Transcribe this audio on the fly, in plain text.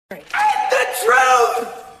And the truth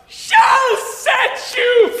shall set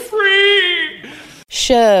you free.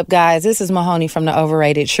 Shut up, guys. This is Mahoney from The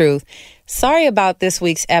Overrated Truth. Sorry about this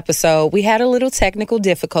week's episode. We had a little technical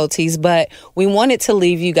difficulties, but we wanted to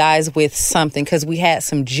leave you guys with something because we had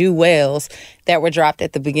some jewels that were dropped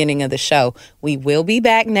at the beginning of the show. We will be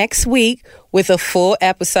back next week with a full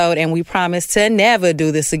episode, and we promise to never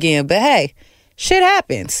do this again. But hey, shit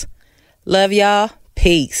happens. Love y'all.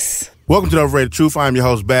 Peace. Welcome to The Overrated Truth. I'm your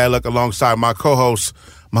host, Bad Luck, alongside my co-host,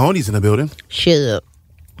 Mahoney's in the building. Shut up.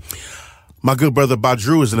 My good brother,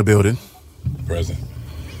 Badru, is in the building. Present.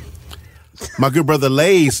 My good brother,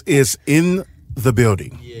 Lays, is in the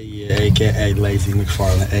building. Yeah, a.k.a. Lazy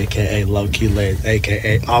McFarland, a.k.a. Low-Key Lays,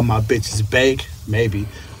 a.k.a. all my bitches bake, maybe.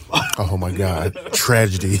 Oh, my God.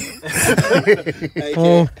 Tragedy.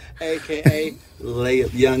 a.k.a.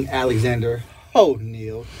 Young Alexander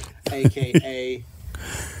O'Neal, a.k.a.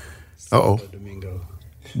 Uh-oh. Domingo.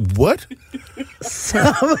 What?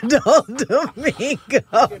 Salvador Domingo.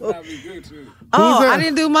 Oh, I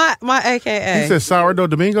didn't do my AKA. He said Sourdough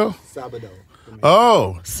Domingo? Sabado.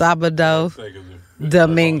 Oh. Sabado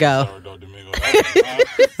Domingo.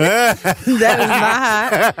 That is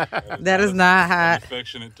not hot. That is not hot.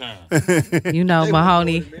 Affectionate term. You know,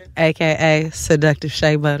 Mahoney, AKA Seductive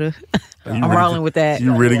Shea Butter. I'm rolling with that.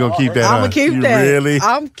 You really gonna keep that? I'm gonna keep you that. Really?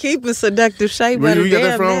 I'm keeping Seductive Shea Where Butter. you get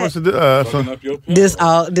that from?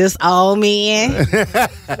 This old man.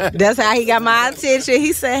 That's how he got my attention.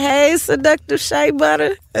 He said, "Hey, Seductive Shea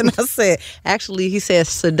Butter," and I said, "Actually, he said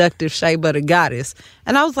Seductive Shea Butter Goddess,"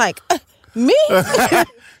 and I was like, "Me? Well,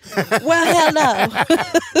 hello."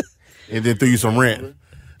 And then threw you some rent.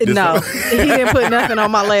 No, he didn't put nothing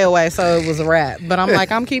on my layaway, so it was a wrap. But I'm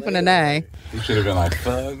like, I'm keeping the name. You should have been like,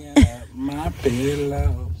 fucking up my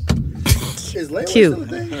pillow.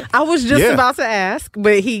 Cute. I was just about to ask,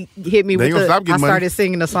 but he hit me with the. I started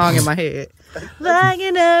singing the song in my head.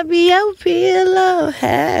 Fucking up your pillow.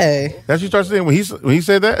 Hey. That's what you started saying when he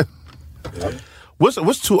said that? Yeah.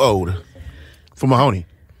 What's too old for Mahoney?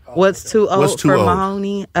 What's too old for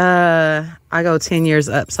Mahoney? I go 10 years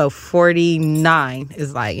up, so 49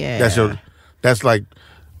 is like, yeah. That's like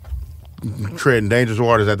treading dangerous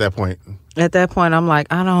waters at that point. At that point, I'm like,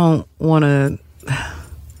 I don't want to.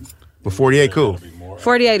 But 48, cool.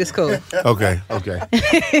 48 is cool. Okay. I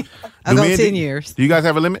go 10 years. Do you guys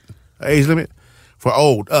have a limit? An age limit? For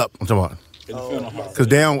old, up, I'm talking about. Because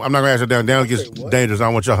down, I'm not going to ask you down. Down gets dangerous. I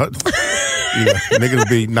don't want y'all. Niggas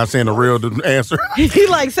be not saying the real answer. He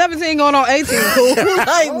like 17 going on 18. Cool.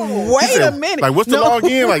 Like, wait a minute. Like, what's the law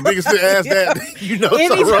again? Like, niggas still ask that. You know something,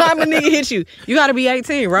 right? Anytime a nigga hits you, you got to be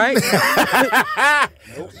 18, right?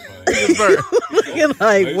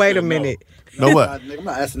 Like, wait a minute. No what? I'm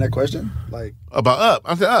not asking that question. Like about up.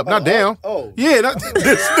 I said up, not down. Oh. Yeah, not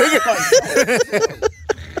this nigga.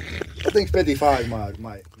 I think 55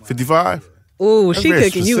 might. 55? Ooh, she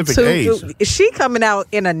cooking you too. She coming out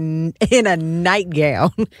in a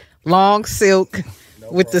nightgown, long silk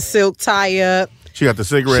with the silk tie up. She got the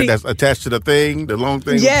cigarette that's attached to the thing, the long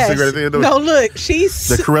thing. Yes. With the cigarette at the end. No, look, she's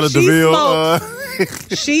the Corella DeVille.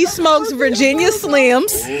 She smokes Virginia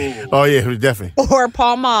Slims. Oh yeah, definitely. Or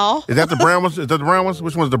Pall Mall. Is that the brown ones? Is that the brown ones?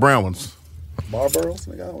 Which one's the brown ones?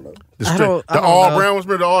 Marlboros? I don't know. The all brown ones,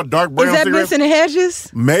 the all dark brown. Is that cigarettes? Vincent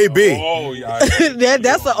Hedges? Maybe. Oh yeah.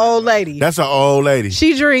 That's an old lady. That's an old lady.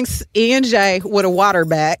 She drinks E&J with a water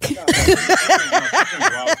back.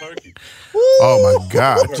 Oh my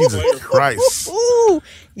God, Jesus Christ! Ooh.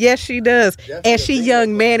 Yes, she does, and she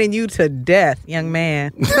young manning you to death, young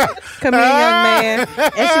man. Come here, young man.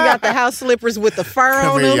 And she got the house slippers with the fur on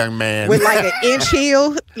them. Come here, young man. With like an inch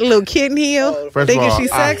heel, little kitten heel. First thinking of all,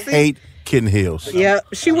 she's sexy. I hate kitten heels. Yeah,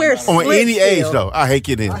 she wears on slits any age though. I hate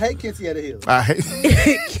kitten heels. I hate Kinsietta Hills. I hate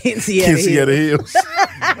Kinsietta Hills.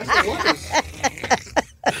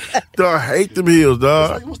 Dog, I hate them heels,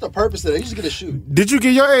 dog. Like, what's the purpose of that? You just get a shoe. Did you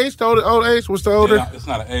get your age? The old age? What's the older? It's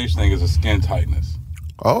not an age thing. It's a skin tightness.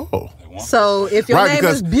 Oh. So if your name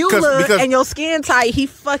is Beulah and your skin tight, he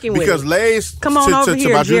fucking with because it. Lay's, come on over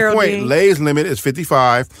here, my Geraldine. point, Lay's limit is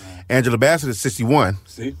 55. Angela Bassett is 61.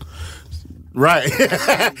 See? Right.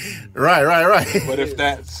 right. But if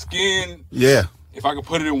that skin... Yeah. If I could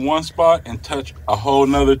put it in one spot and touch a whole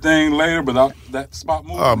nother thing later without that spot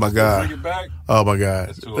moving, oh my God, bring it back. Oh my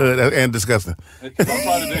God, and disgusting. If I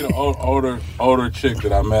tried to date an older chick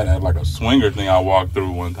that I met at like a swinger thing, I walked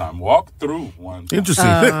through one time. Interesting.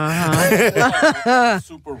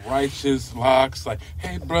 Super righteous locks, like,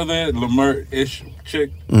 hey brother, Lamert-ish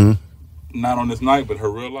chick. Mm-hmm. Not on this night, but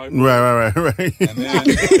her real life. Right. And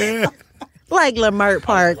then, like Lamert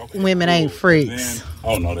Park, women ain't freaks.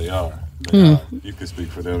 Oh no, they are. You can speak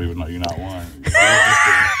for them even though you're not one.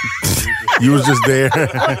 You was just there.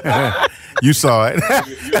 You saw it.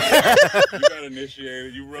 You got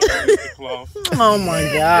initiated. You rubbed against the cloth. Oh my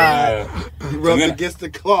God. You rubbed against the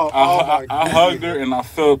cloth. I hugged her and I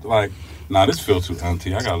felt like, nah, this feels too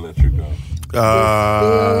auntie. I gotta let you go.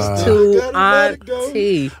 To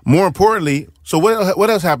auntie. More importantly, so what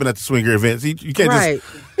else happened at the swinger events? You can't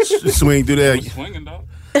just swing through I that. was swinging, dog.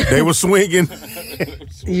 They were swinging.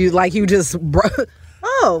 You just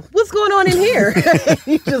oh, what's going on in here?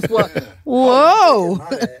 You just walk. Whoa.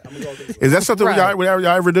 Is that something Right. y'all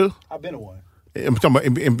ever do? I've been to one. I'm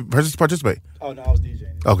talking about participate. Oh, no, I was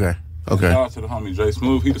DJing. Okay. Shout out to the homie Jay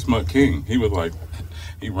Smooth. He the smut king. He was like,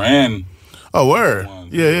 he ran. Oh, word.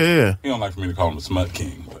 Yeah. He don't like for me to call him the smut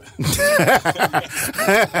king, but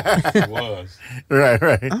he was. Right.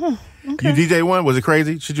 Oh, okay. You DJ one? Was it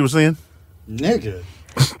crazy? Shit you were seeing? Nigga.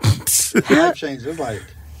 Life changed. It was like,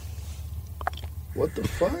 what the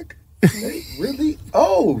fuck? They really?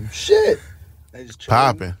 Oh, shit. They just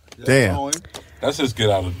Popping. Damn. That's his get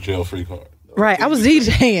out of jail free card. Right. I was I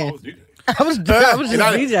DJing. was DJing. I was just And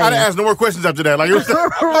I didn't ask no more questions after that. Like, it was,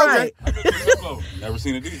 Right. I've been to the club. Never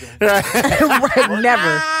seen a DJ. Right.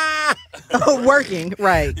 Never. Working.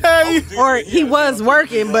 Right. Hey. Or he was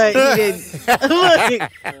working, but he didn't.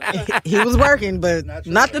 Look, he was working, but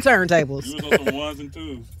not the turntables. You was on some ones and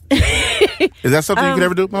twos. Is that something you could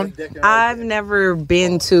ever do, Moni? I've never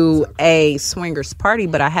been to a swingers party,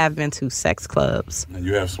 but I have been to sex clubs. And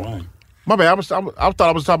you have swing. My bad. I thought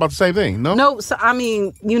I was talking about the same thing. No. No, so, I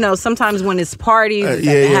mean, sometimes when it's parties, it's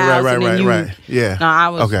yeah, at the yeah, house, and then right. Yeah. No, I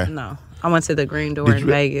was Okay. no. I went to the Green Door Did in you-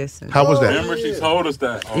 Vegas. And How was that? Remember, she told us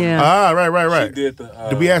that. Yeah. Ah, right. She did the.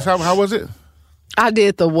 Did we ask how was it? I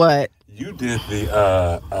did the what? You did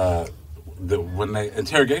the when they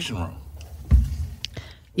interrogation room.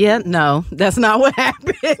 Yeah, no, that's not what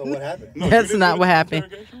happened. So what happened? No, you That's didn't not do what the happened.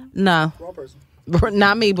 interrogation room? No, Wrong person.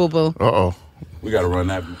 not me, boo boo. Uh-oh. We got to run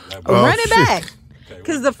that. Oh, Run it shit. back.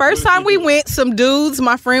 Because the first time we went, some dudes,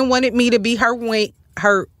 my friend wanted me to be her wing.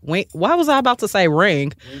 Why was I about to say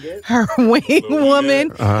ring? Her wing woman.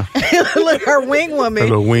 Look, her wing woman. Her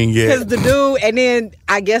little wing, yeah. Because the dude, and then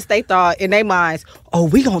I guess they thought in their minds, oh,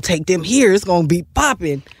 we gonna take them here. It's gonna be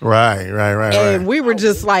popping. Right. And we were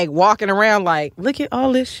just like walking around like, look at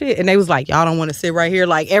all this shit. And they was like, y'all don't want to sit right here.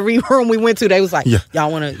 Like every room we went to, they was like, Yeah.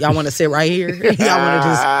 y'all want to sit right here.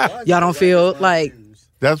 Y'all don't feel like.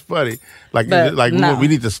 That's funny. Like no. we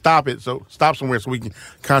need to stop somewhere so we can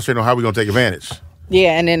concentrate on how we're gonna take advantage.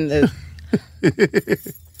 Yeah, and then the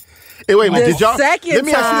Hey, wait a minute. The Did y'all? second Let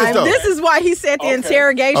me ask you time, this, this though. is why he said the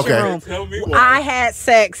interrogation Okay. room. Tell me why. I had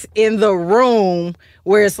sex in the room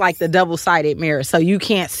where it's like the double-sided mirror, so you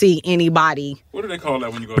can't see anybody. What do they call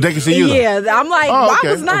that when you go? But they can see you. though. Yeah, I'm like, Oh, I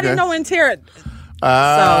okay, was not in okay. no interrogation. So you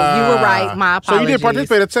were right. My So you apologies. didn't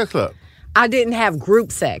participate at sex club? I didn't have group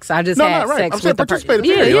sex. I just No, had not right. sex I'm saying with the participate. person.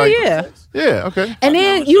 Yeah, period. yeah, Like, yeah. Yeah. Okay. And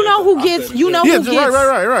then you know who gets, you know Yeah. who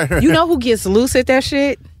gets, Right. you know who gets loose at that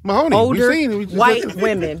shit? Mahoney. Older we seen it. We just- white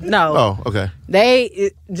women. No. Oh, okay.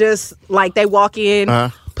 They just like they walk in,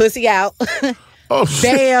 pussy out. Oh,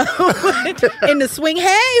 shit. Bam. In the swing,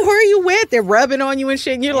 hey, who are you with? They're rubbing on you and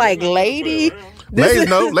shit. And you're like, lady. Lays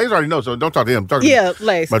know. Lays already know, so don't talk to him. Talk to Yeah,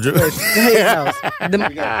 Lace. My ju- Lace knows.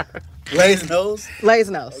 Lays nose. Lace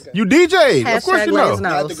knows. You DJ. Of course Hashtag you know. Lays Not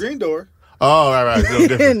knows. at the Green Door. Oh, right. It's a little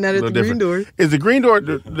different. Not at Little the Green different. Door. Is the Green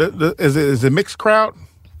Door, is it mixed crowd?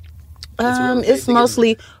 It's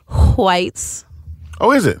mostly whites.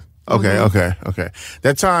 Oh, is it? Okay, Mm-hmm. okay.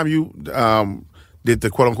 That time you did the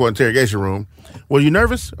quote-unquote interrogation room, were you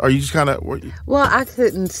nervous? Or you just kind of... Well, I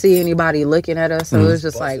couldn't see anybody looking at us, so it was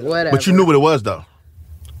just like, whatever. But you knew what it was, though.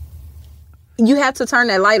 You had to turn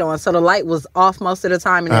that light on, so the light was off most of the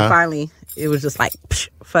time, and then finally, it was just like, psh,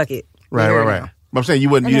 fuck it. Right. But I'm saying you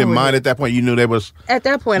didn't mind at that point. You knew they was... At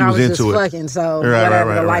that point, You I was was just into it. fucking, so Right, whatever,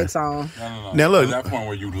 right. the lights on. No. Now, look. At that point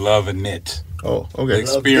where you loving it. Oh, The okay.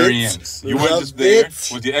 experience. it. You weren't Love just there. it.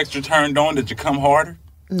 Was the extra turned on? Did you come harder?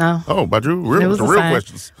 No. Oh, but Drew, It was some the real same.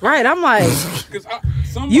 questions. Right, I'm like, Because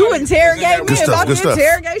you interrogate me Good about the stuff.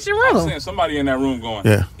 interrogation I'm room. saying somebody in that room going,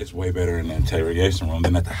 Yeah. it's way better in the interrogation room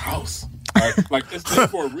than at the house. Like it's there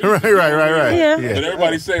for a reason. Right. Yeah. But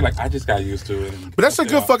everybody say like, I just got used to it. But that's a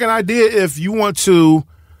good fucking idea if you want to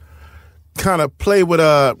kind of play with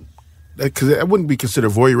because it wouldn't be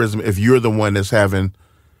considered voyeurism if you're the one that's having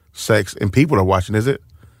sex and people are watching, is it?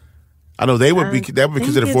 I know that would be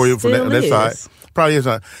considered it voyeur from still that is. side. Probably is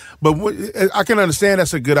not. But I can understand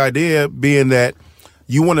that's a good idea, being that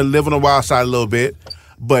you want to live on the wild side a little bit,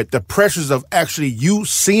 but the pressures of actually you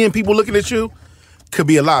seeing people looking at you could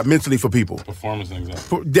be a lot mentally for people. Performance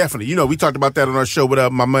example. Definitely. You know, we talked about that on our show with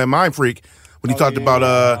my man Mind Freak when he talked about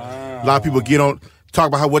a lot of people talk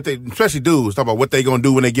about what they, especially dudes, talk about what they gonna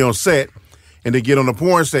do when they get on set, and they get on the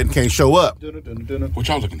porn set and can't show up. What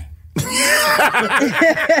y'all looking at?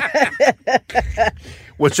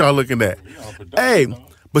 What y'all looking at? Hey,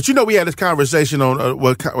 but we had this conversation on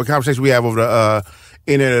what conversation we have over the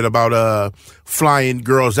internet about flying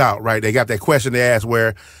girls out, right? They got that question they asked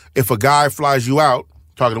where if a guy flies you out,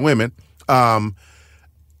 talking to women, are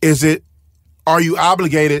you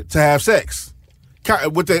obligated to have sex?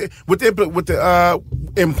 With the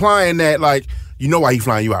implying that like you know why he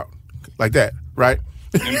flying you out like that, right?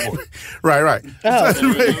 Import. right.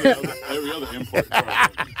 Every other import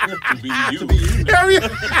to be you.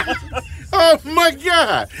 Oh my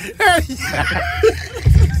God!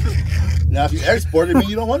 Now, if you export it, mean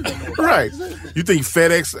you don't want it anymore. Right. You think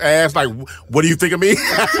FedEx asked like, "What do you think of me?"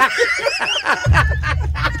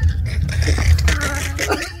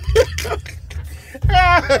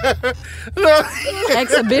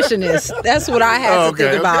 Exhibitionist. That's what I had to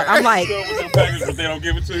think about. I'm like, Package, but they don't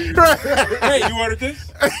give it to you. Hey, you ordered this?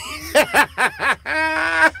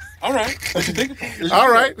 All right. What you think? All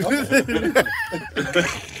right.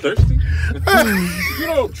 Thirsty? You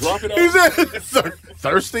don't drop it off. He said,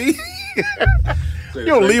 thirsty? You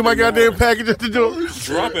don't leave my goddamn package at the door.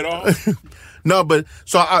 Drop it off. No, but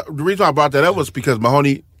so the reason I brought that up was because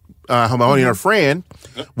Mahoney and her friend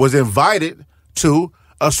was invited to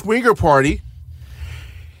a swinger party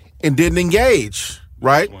and didn't engage,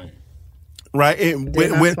 right? Right. And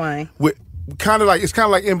kind of like it's kind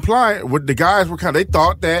of like implying what the guys were they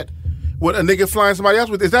thought that what a nigga flying somebody else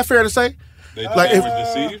with. Is that fair to say? They were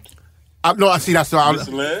deceived. No, I see. That's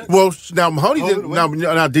Misled? Well, now Mahoney didn't.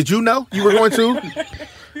 Now, did you know you were going to?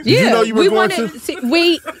 Did yeah, you know you were going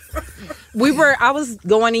to? We were. I was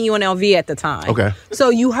going to UNLV at the time. Okay. So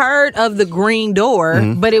you heard of the Green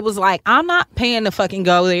Door, but it was like I'm not paying to fucking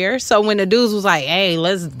go there. So when the dudes was like, "Hey,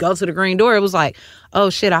 let's go to the Green Door," it was like, "Oh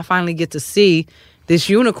shit, I finally get to see this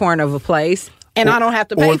unicorn of a place." And I don't have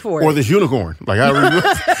to pay for it. Or this unicorn. Like I really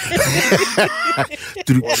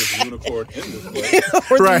Or this unicorn in this place.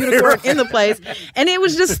 or the unicorn in the place. And it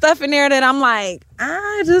was just stuff in there that I'm like,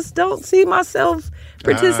 I just don't see myself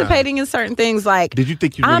participating in certain things. Like, did you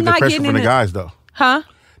think you were going to get pressure from the guys, though? Huh?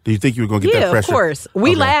 Did you think you were going to get that pressure? Yeah, of course.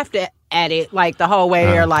 We laughed at it like the whole way.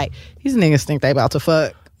 They're like, these niggas think they about to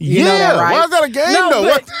fuck. You know that, right? Why is that a game, though?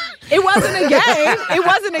 But it wasn't a game. It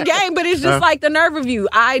wasn't a game, but it's just like the nerve of you.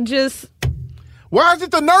 Why is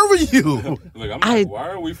it the nerve of you? Look, I'm like, why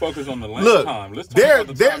are we focused on the length Look, time? Let's talk there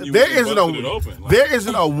about the time you isn't busted it open. Like, there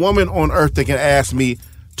isn't a woman on earth that can ask me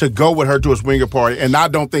to go with her to a swinger party, and I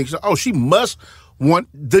don't think so. Oh, she must want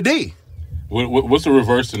the D. What's the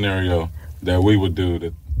reverse scenario that we would do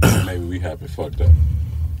that maybe we have it fucked up?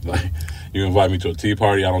 Like, you invite me to a tea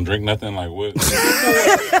party, I don't drink nothing. Like, what?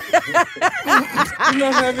 You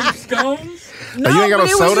not having scones? No, you ain't got but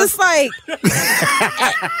no it soda? was just like,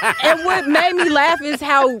 and what made me laugh is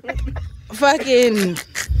how fucking.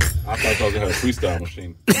 I thought y'all had a freestyle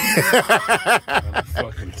machine.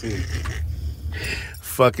 Fucking tea.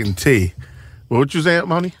 Fucking tea. What you saying,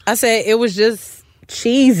 Money? I said it was just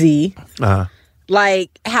cheesy. Like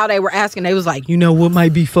how they were asking, they was like, you know what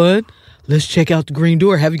might be fun? Let's check out the Green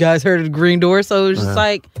Door. Have you guys heard of the Green Door? So it was just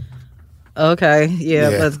like, okay, yeah,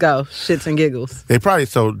 let's go. Shits and giggles. They probably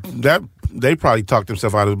talked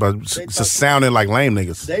themselves out of it, sounding like lame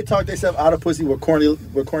niggas. They talked themselves out of pussy with corny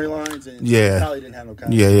lines, and probably didn't have no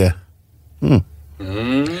condoms.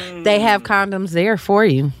 Yeah. They have condoms there for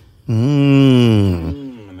you.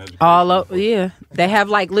 All over, yeah. They have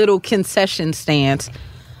like little concession stands.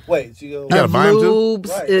 Wait, so you gotta buy them too?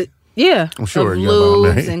 Right. I'm sure of you gotta buy them,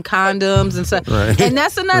 lubes right? and condoms and stuff. Right. And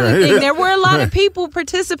that's another thing. There were a lot of people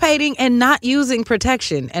participating and not using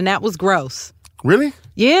protection, and that was gross. Really?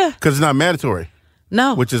 Yeah. Because it's not mandatory.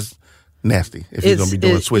 No. Which is nasty if you're going to be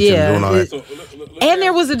doing switching and doing all that. And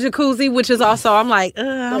there was a jacuzzi, which is also, I'm like,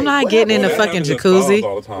 I'm not getting in the fucking jacuzzi.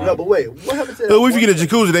 No, but wait, what happened to that? If you get a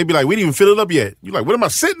jacuzzi, they be like, we didn't even fill it up yet. You're like, what am I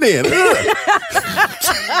sitting in?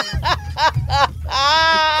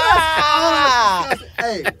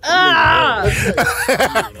 Hey. All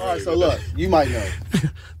right, so look, you might know.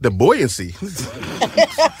 The buoyancy.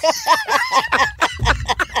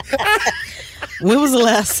 When was the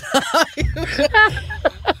last time?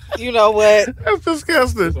 You know what? That's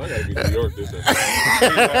disgusting. So I gotta be New York this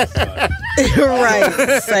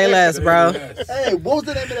Right. Say less, bro. Hey, what was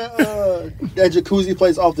the name of that jacuzzi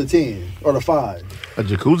place off the 10 or the 5? A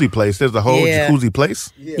jacuzzi place. There's a whole jacuzzi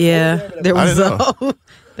place. Yeah. There was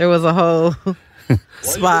a whole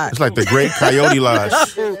spot. It's like the Great Coyote Lodge.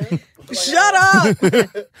 Shut up.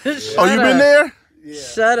 Oh, you been there?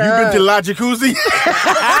 Shut You up. been to La Jacuzzi?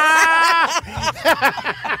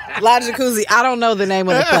 La Jacuzzi. I don't know the name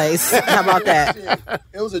of the place. How about that?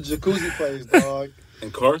 It was a jacuzzi place, dog.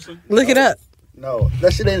 In Carson? Look it up. No,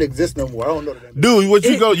 that shit ain't exist no more. I don't know the name. Dude, what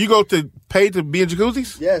you go? You go to pay to be in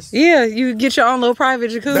jacuzzis? Yes. Yeah, you get your own little private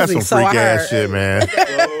jacuzzi. That's some so freak I ass heard. shit, man.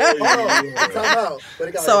 Hold on. Time out. But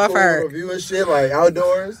it got So like I've heard. review and shit, like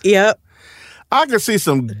outdoors. Yep. I can see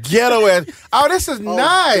some ghetto ass. Oh, this is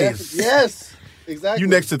nice. Yes. Exactly. You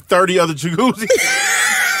next to 30 other jacuzzis.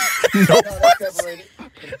 No, that's separated.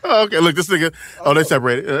 Oh, okay, look, this nigga. Oh, they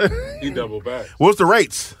separated. He double back. What's the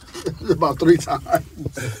rates? About 3 times.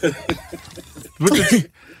 What's the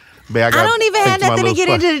Man, I don't even have nothing to get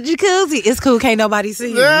into the jacuzzi. It's cool. Can't nobody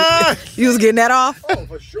see you. Yeah. You was getting that off? Oh,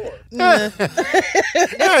 for sure.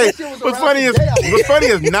 Hey, what's funny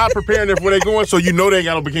is not preparing them where they going, so you know they ain't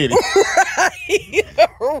got no bikini.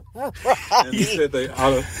 And he said they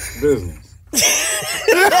out of business.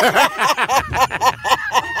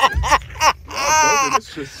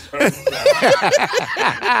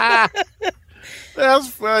 That's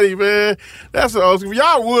funny, man. That's what I was.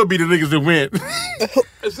 Y'all would be the niggas that went.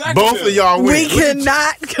 Exactly. Both of y'all We went.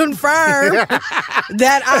 cannot confirm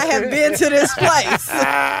that I have been to this place.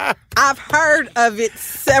 I've heard of it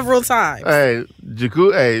several times. Hey,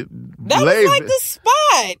 Jakku, hey, That was like the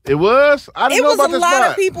spot. It was? I didn't It know was about a this lot spot.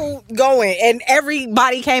 of people going, and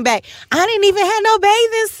everybody came back. I didn't even have no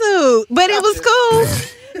bathing suit, but it was cool.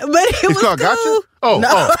 But it It's was called cool. Gotcha? Oh,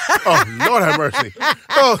 Lord have mercy.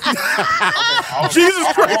 Oh, Jesus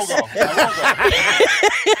Christ.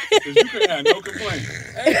 Because you couldn't have no complaint.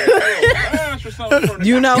 Hey, ask for something from the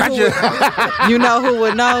You know you know who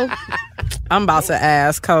would know? I'm about to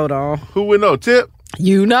ask. Hold on. Who would know? Tip?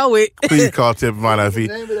 You know it. Please call Tip and find out if he.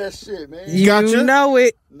 Name of that shit, man. You Gotcha? know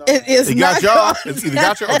it. It is He not got y'all. called- It's either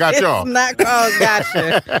Gotcha or got y'all. It's not called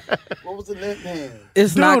Gotcha. What was the nickname?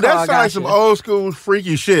 It's Dude, not that called sounds like Gotcha. some old school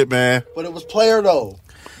freaky shit, man. But it was player though.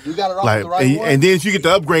 You got it off Like, the right one. and then you get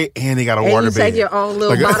the upgrade, and they got a And water you take bed. your own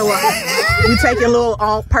little Like, bottle of, you take your little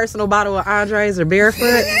own personal bottle of Andres or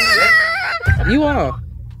Barefoot. You on.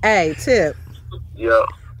 Hey, Tip. Yeah.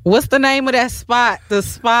 What's the name of that spot, the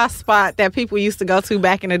spa spot that people used to go to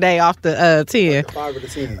back in the day off the 10? 5 of the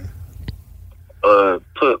 10.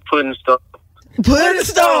 Pudding stuff. Pudding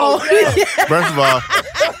Stone. First of all,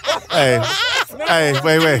 hey,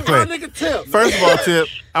 wait. Nigga Tip. First of all, Tip,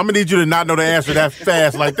 I'm gonna need you to not know the answer that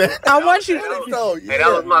fast like that. I want you. So, Hey, that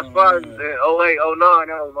was my spot. In 08, 09,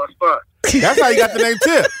 that was my spot. That's how you got the name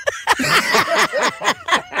Tip.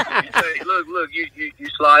 You say, look, you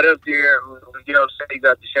slide up there. You know what I'm saying? You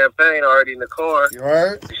got the champagne already in the car. You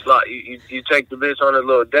heard? You slide. You take the bitch on a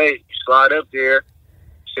little date. You slide up there.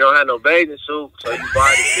 She don't have no bathing suit, so you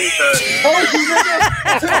buy the t-shirt. Told you,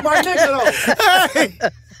 nigga. Tip my nigga though.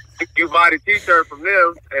 You buy the t-shirt from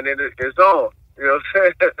them, and then it's on. You know what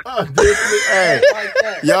I'm saying? Hey, Like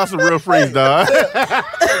that. y'all some real freaks, dog.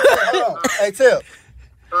 Hey, Tip.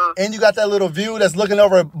 And you got that little view that's looking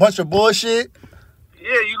over a bunch of bullshit. Yeah,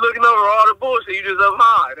 you looking over all the bullshit. You just up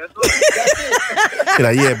high. That's what.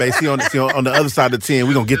 Like, yeah, babe, see on the other side of the 10,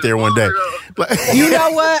 we're gonna get there one day. Like, You know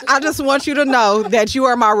what? I just want you to know that you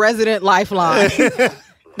are my resident lifeline.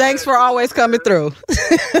 Thanks for always coming through.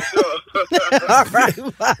 All right,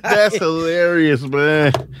 bye. that's hilarious,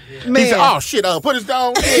 man. Man. He said, "Oh shit, put us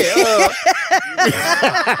down." Yeah,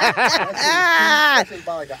 That shit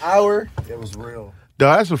about like an hour. It was real.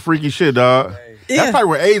 dog, that's some freaky shit, dog. Yeah. That's probably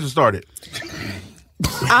where AIDS started.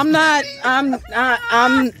 I'm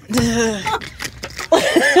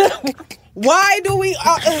Why do we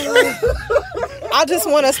I just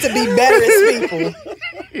want us to be better as people.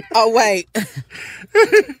 Oh wait.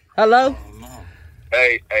 Hello?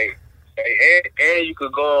 Hey, and you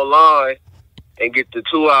could go online and get the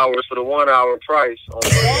 2 hours for the 1 hour price. Oh,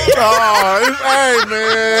 hey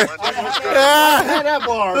man. Had that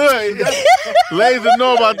bar. Ladies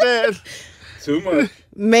know about that. Too much.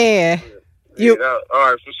 Man. You know,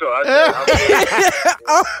 all right, for sure. All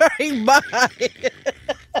right, bye.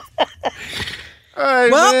 Hey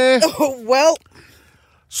man. Well,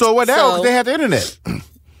 So what now? 'Cause they had the internet.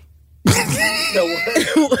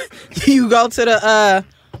 you go to the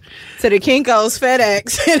Kinko's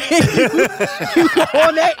FedEx and you go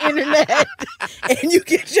on that internet and you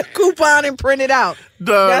get your coupon and print it out.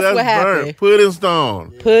 Dog, That's what happened. burnt. Pudding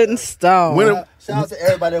Stone. Pudding Stone. When? Shout out to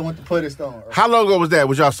everybody that went to Pudding Stone. How long ago was that?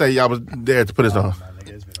 Would y'all say y'all was there to Pudding Stone?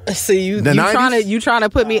 See you The 90s? trying to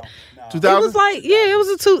put me. It 2000? was like it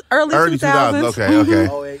was early Early 2000s. 2000s.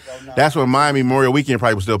 Okay. 08, 09. That's when Miami Memorial Weekend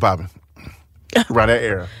probably was still popping. Right that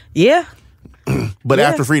era. Yeah. But Yeah.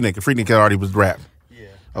 after Freaknik already was rap.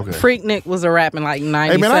 Okay. Freaknik was a rap in like Hey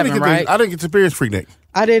 97, man, I didn't right? get to experience Freaknik.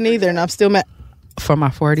 I didn't either, and I'm still mad for my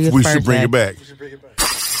 40th We birthday. should bring it back.